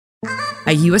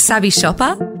Are you a savvy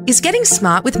shopper? Is getting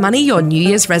smart with money your New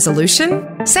Year's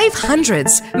resolution? Save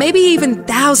hundreds, maybe even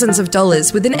thousands of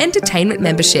dollars with an entertainment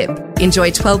membership.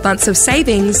 Enjoy 12 months of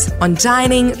savings on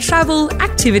dining, travel,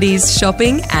 activities,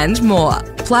 shopping and more.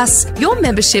 Plus, your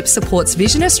membership supports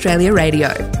Vision Australia Radio,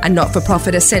 a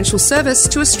not-for-profit essential service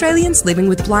to Australians living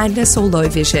with blindness or low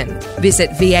vision. Visit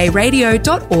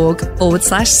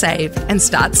varadio.org/save and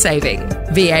start saving.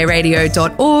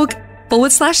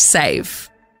 varadio.org/save.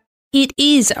 It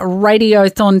is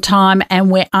Radiothon time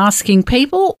and we're asking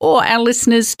people or our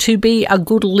listeners to be a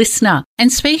good listener.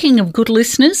 And speaking of good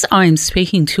listeners, I'm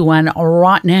speaking to one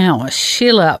right now,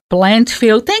 Sheila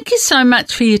Blanchfield. Thank you so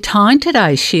much for your time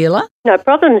today, Sheila. No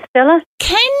problem, Stella.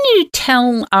 Can you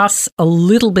tell us a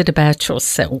little bit about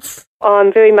yourself?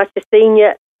 I'm very much a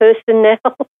senior person now.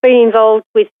 Been involved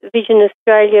with Vision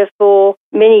Australia for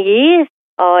many years.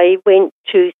 I went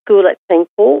to school at St.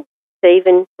 Paul.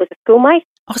 Stephen was a schoolmate.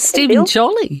 Oh, Stephen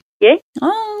Jolly. Yeah.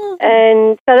 Oh.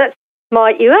 And so that's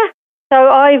my era. So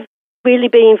I've really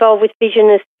been involved with Vision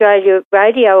Australia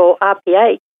Radio, or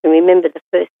RPH. I remember the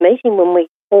first meeting when we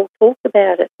all talked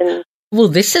about it. And well,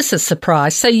 this is a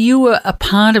surprise. So you were a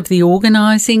part of the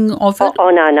organising of it? Oh,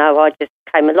 no. I just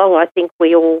came along. I think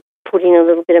we all put in a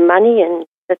little bit of money, and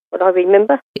that's what I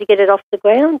remember, to get it off the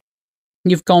ground.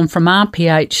 You've gone from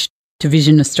RPH to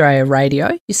Vision Australia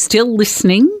Radio. You're still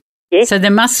listening? Yes. So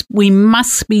we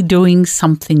must be doing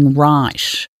something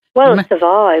right. Well, it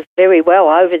survived very well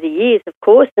over the years, of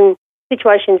course, and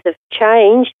situations have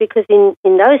changed because in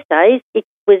those days it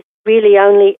was really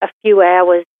only a few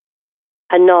hours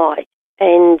a night,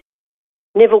 and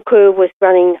Neville Kerr was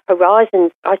running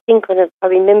Horizons. I think I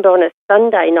remember on a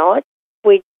Sunday night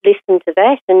we'd listen to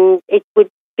that, and it would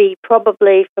be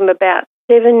probably from about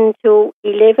 7 till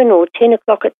 11 or 10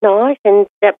 o'clock at night, and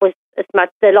that was as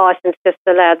much. The licence just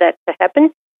allowed that to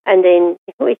happen, and then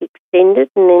it extended,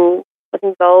 and then got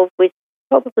involved with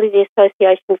probably the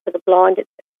Association for the Blind at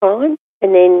the time,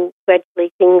 and then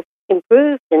gradually things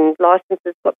improved and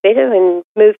licences got better and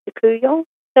moved to Kooyong.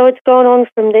 So it's gone on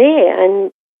from there,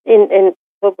 and we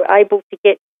were able to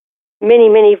get many,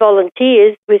 many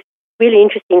volunteers. With really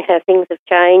interesting how things have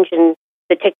changed, and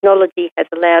the technology has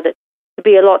allowed it to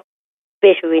be a lot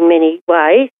better in many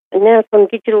ways. And now it's on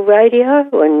digital radio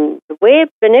and the web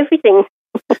and everything.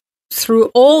 Through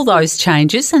all those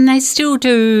changes, and they still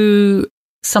do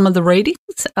some of the readings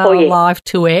live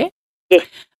to air. Yes.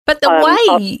 But the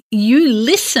way you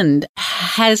listened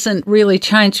hasn't really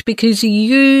changed because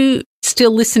you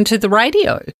still listen to the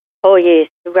radio. Oh, yes.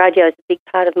 The radio is a big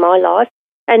part of my life.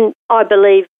 And I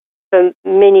believe for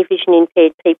many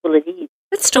vision-impaired people it is.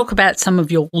 Let's talk about some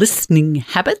of your listening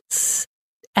habits.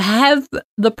 Have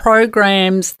the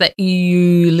programs that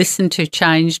you listen to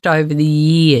changed over the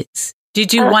years?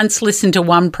 Did you once listen to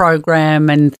one program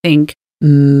and think,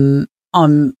 I'm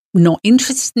not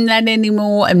interested in that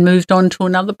anymore and moved on to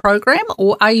another program?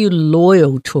 Or are you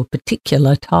loyal to a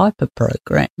particular type of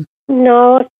program?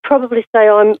 No, I'd probably say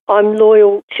I'm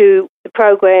loyal to the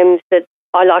programs that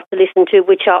I like to listen to,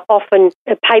 which are often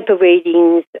paper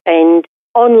readings and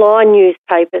online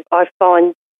newspapers. I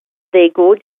find they're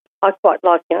good. I quite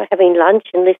like having lunch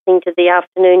and listening to the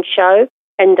afternoon show,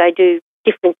 and they do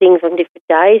different things on different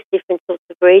days, different sorts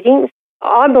of readings.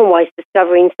 I'm always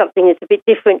discovering something that's a bit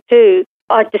different too.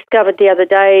 I discovered the other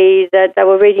day that they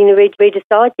were reading the Reader's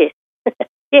Digest.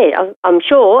 Yeah, I'm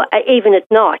sure even at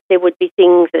night there would be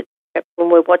things that perhaps when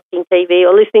we're watching TV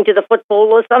or listening to the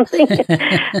football or something.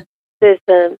 There's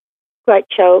a great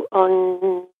show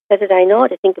on Saturday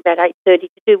night, I think about 8:30, to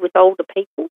do with older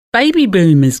people. Baby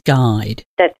Boomers Guide.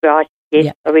 That's right. Yes,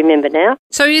 yep. I remember now.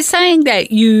 So you're saying that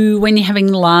when you're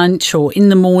having lunch or in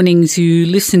the mornings, you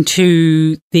listen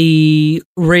to the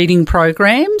reading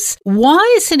programs. Why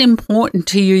is it important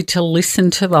to you to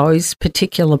listen to those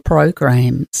particular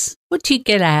programs? What do you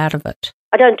get out of it?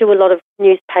 I don't do a lot of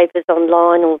newspapers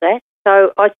online or that.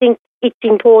 So I think it's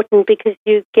important because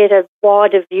you get a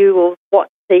wider view of what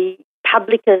the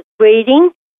public is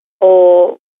reading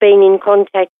or being in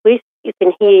contact with. You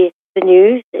can hear the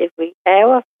news every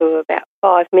hour for about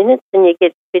 5 minutes and you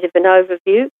get a bit of an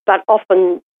overview, but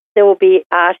often there will be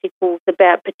articles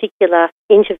about a particular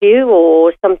interview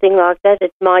or something like that.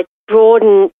 It might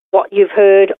broaden what you've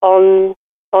heard on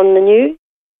the news.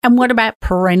 And what about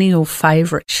perennial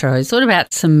favourite shows? What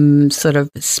about some sort of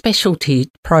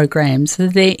specialty programs? Are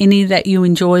there any that you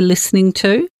enjoy listening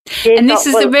to? Yes, and this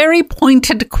is a very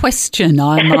pointed question,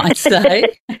 I might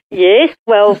say. Yes,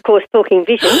 well, of course, Talking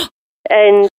Vision.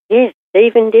 And yes,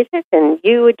 Stephen did it and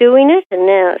you were doing it and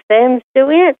now Sam's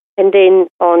doing it. And then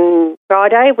on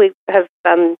Friday we have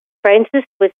Francis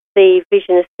with the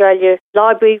Vision Australia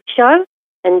Library show.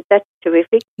 and that's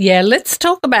terrific. Yeah, let's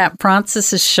talk about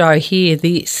Frances's show here.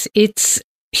 It's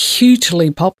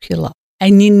hugely popular.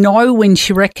 And you know when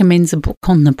she recommends a book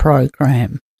on the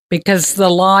program because the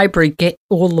library get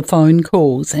all the phone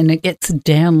calls and it gets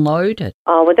downloaded.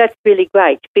 Oh, well, that's really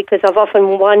great because I've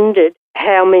often wondered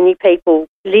how many people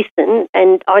listen,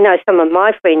 and I know some of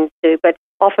my friends do, but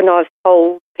often I've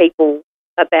told people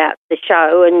about the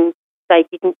show and they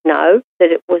didn't know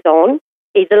that it was on.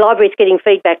 If the library's getting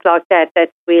feedback like that,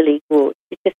 that's really good.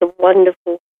 It's just a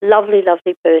wonderful, lovely,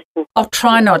 lovely person. I'll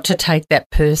try not to take that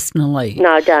personally.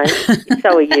 No, don't.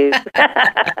 So are you.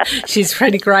 She's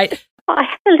pretty great. I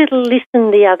had a little listen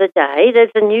the other day.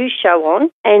 There's a new show on,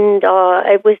 and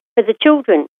it was for the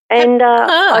children. And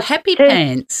Happy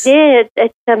Pants. Yeah,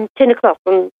 at 10 o'clock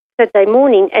on Saturday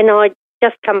morning, and I'd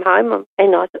just come home,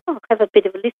 and I thought, I'll have a bit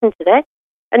of a listen to that.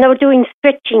 And they were doing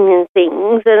stretching and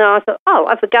things, and I thought,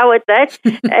 have a go at that.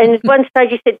 And at one stage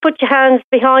he said, put your hands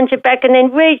behind your back and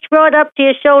then reach right up to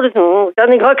your shoulders. Oh, I don't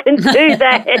think I can do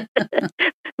that.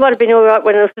 Might have been all right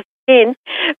when I was 10.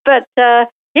 But,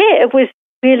 it was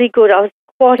really good. I was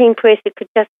quite impressed. I could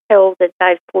just tell that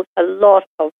they've put a lot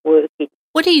of work in.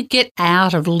 What do you get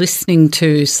out of listening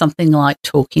to something like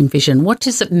Talking Vision? What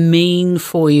does it mean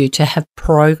for you to have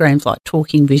programs like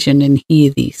Talking Vision and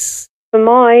hear this? From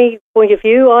my point of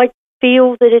view, I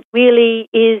feel that it really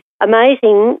is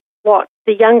amazing what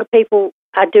the younger people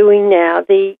are doing now,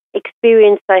 the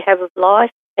experience they have of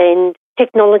life, and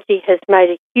technology has made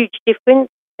a huge difference.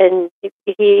 And if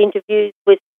you hear interviews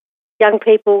with young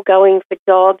people going for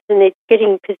jobs and they're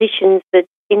getting positions that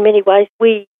in many ways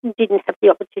we didn't have the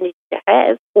opportunity to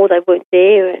have, or they weren't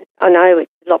there. And I know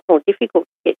it's a lot more difficult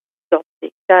to get jobs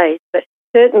these days, but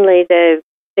certainly the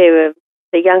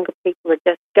younger people are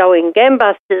just going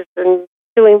gangbusters and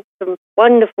doing some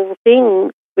wonderful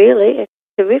things, really. It's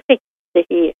terrific to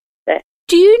hear that.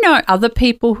 Do you know other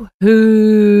people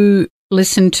who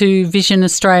listen to Vision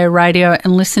Australia Radio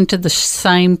and listen to the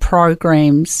same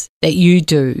programs that you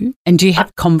do? And do you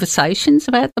have conversations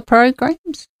about the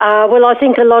programs? Well, I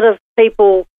think a lot of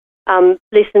people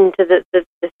listen to the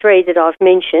three that I've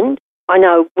mentioned. I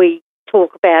know we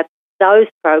talk about those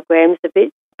programs a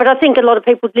bit, but I think a lot of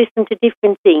people listen to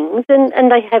different things and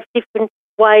they have different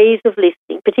ways of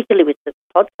listening, particularly with the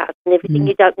podcast and everything.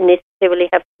 You don't necessarily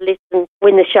have to listen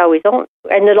when the show is on.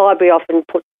 And the library often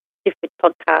puts different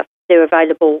podcasts. They're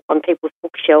available on people's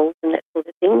bookshelves and that sort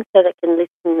of thing, so they can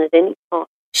listen at any time.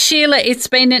 Sheila, it's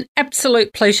been an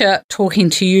absolute pleasure talking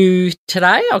to you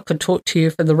today. I could talk to you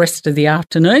for the rest of the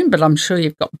afternoon, but I'm sure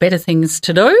you've got better things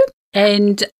to do.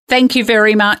 And thank you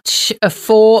very much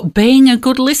for being a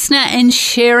good listener and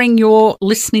sharing your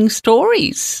listening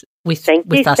stories with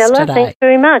us Stella. today. Thanks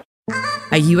very much.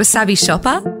 Are you a savvy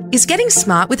shopper? Is getting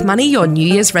smart with money your New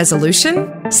Year's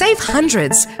resolution? Save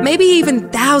hundreds, maybe even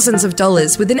thousands of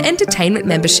dollars with an entertainment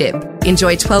membership.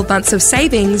 Enjoy 12 months of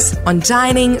savings on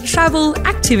dining, travel,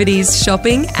 activities,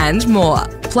 shopping and more.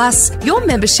 Plus, your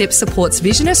membership supports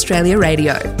Vision Australia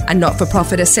Radio, a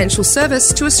not-for-profit essential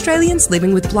service to Australians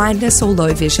living with blindness or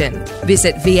low vision.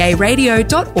 Visit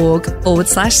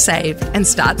varadio.org/save and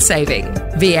start saving.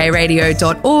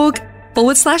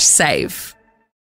 varadio.org/save.